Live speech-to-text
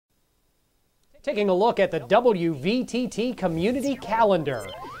Taking a look at the WVTT community calendar.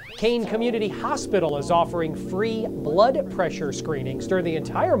 Kane Community Hospital is offering free blood pressure screenings during the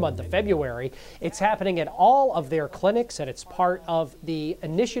entire month of February. It's happening at all of their clinics, and it's part of the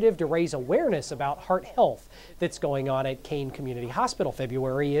initiative to raise awareness about heart health that's going on at Kane Community Hospital.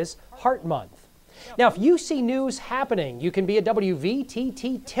 February is Heart Month. Now, if you see news happening, you can be a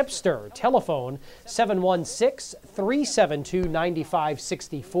WVTT tipster. Telephone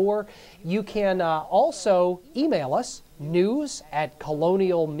 716-372-9564. You can also email us,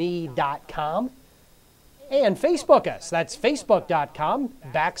 news@colonialme.com, and Facebook us. That's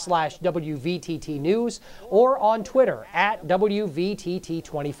facebook.com/WVTT News, or on Twitter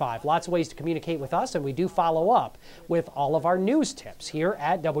 @WVTT25. Lots of ways to communicate with us, and we do follow up with all of our news tips here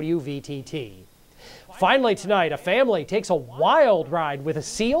at WVTT. Finally tonight, a family takes a wild ride with a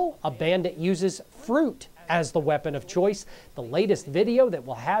seal. A bandit uses fruit as the weapon of choice. The latest video that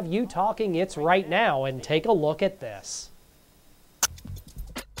will have you talking, it's right now, and take a look at this.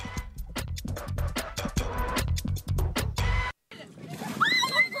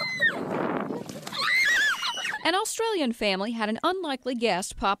 An Australian family had an unlikely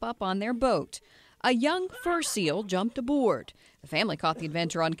guest pop up on their boat. A young fur seal jumped aboard. The family caught the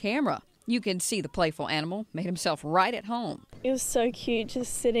adventure on camera. You can see the playful animal made himself right at home. It was so cute,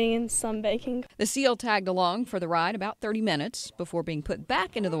 just sitting and sunbaking. The seal tagged along for the ride about 30 minutes before being put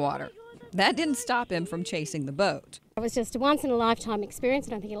back into the water. That didn't stop him from chasing the boat. It was just a once-in-a-lifetime experience.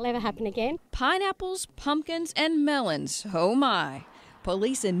 I don't think it'll ever happen again. Pineapples, pumpkins, and melons. Oh my.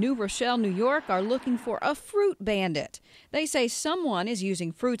 Police in New Rochelle, New York are looking for a fruit bandit. They say someone is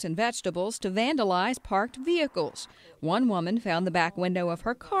using fruits and vegetables to vandalize parked vehicles. One woman found the back window of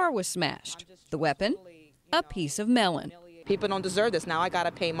her car was smashed. The weapon? A piece of melon. People don't deserve this. Now I got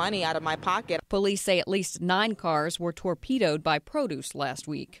to pay money out of my pocket. Police say at least 9 cars were torpedoed by produce last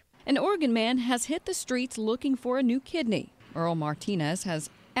week. An Oregon man has hit the streets looking for a new kidney. Earl Martinez has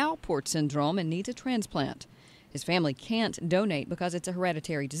Alport syndrome and needs a transplant. His family can't donate because it's a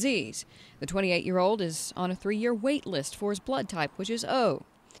hereditary disease. The 28-year-old is on a 3-year wait list for his blood type, which is O.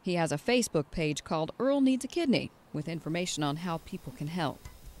 He has a Facebook page called Earl Needs a Kidney with information on how people can help.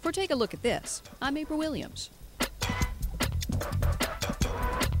 For Take a Look at This, I'm April Williams.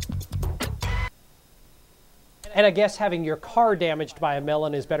 And I guess having your car damaged by a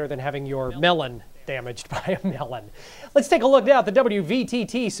melon is better than having your melon damaged by a melon. Let's take a look now at the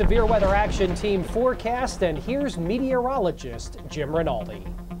WVTT Severe Weather Action Team forecast, and here's meteorologist Jim Rinaldi.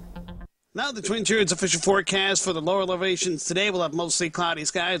 Now the Twin Tiers official forecast for the lower elevations today. We'll have mostly cloudy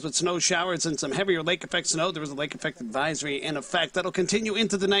skies with snow showers and some heavier lake effect snow. There is a lake effect advisory in effect. That'll continue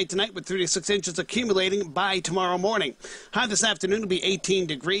into the night tonight with 36 inches accumulating by tomorrow morning. High this afternoon will be 18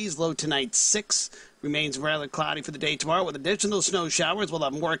 degrees, low tonight 6. Remains rather cloudy for the day tomorrow with additional snow showers. We'll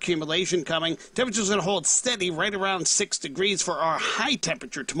have more accumulation coming. Temperatures going to hold steady right around 6 degrees for our high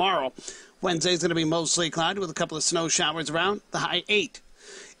temperature tomorrow. Wednesday is going to be mostly cloudy with a couple of snow showers around, the high 8.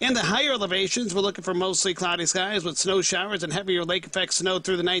 In the higher elevations, we're looking for mostly cloudy skies with snow showers and heavier lake effect snow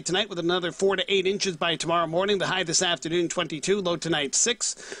through the night tonight with another 4 to 8 inches by tomorrow morning. The high this afternoon, 22, low tonight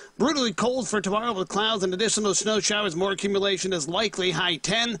 6. Brutally cold for tomorrow with clouds and additional snow showers. More accumulation is likely, high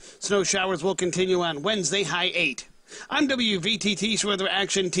 10. Snow showers will continue on Wednesday, high 8. I'm WVTT's Weather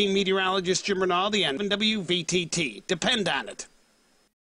Action Team meteorologist Jim Rinaldi, and WVTT. Depend on it.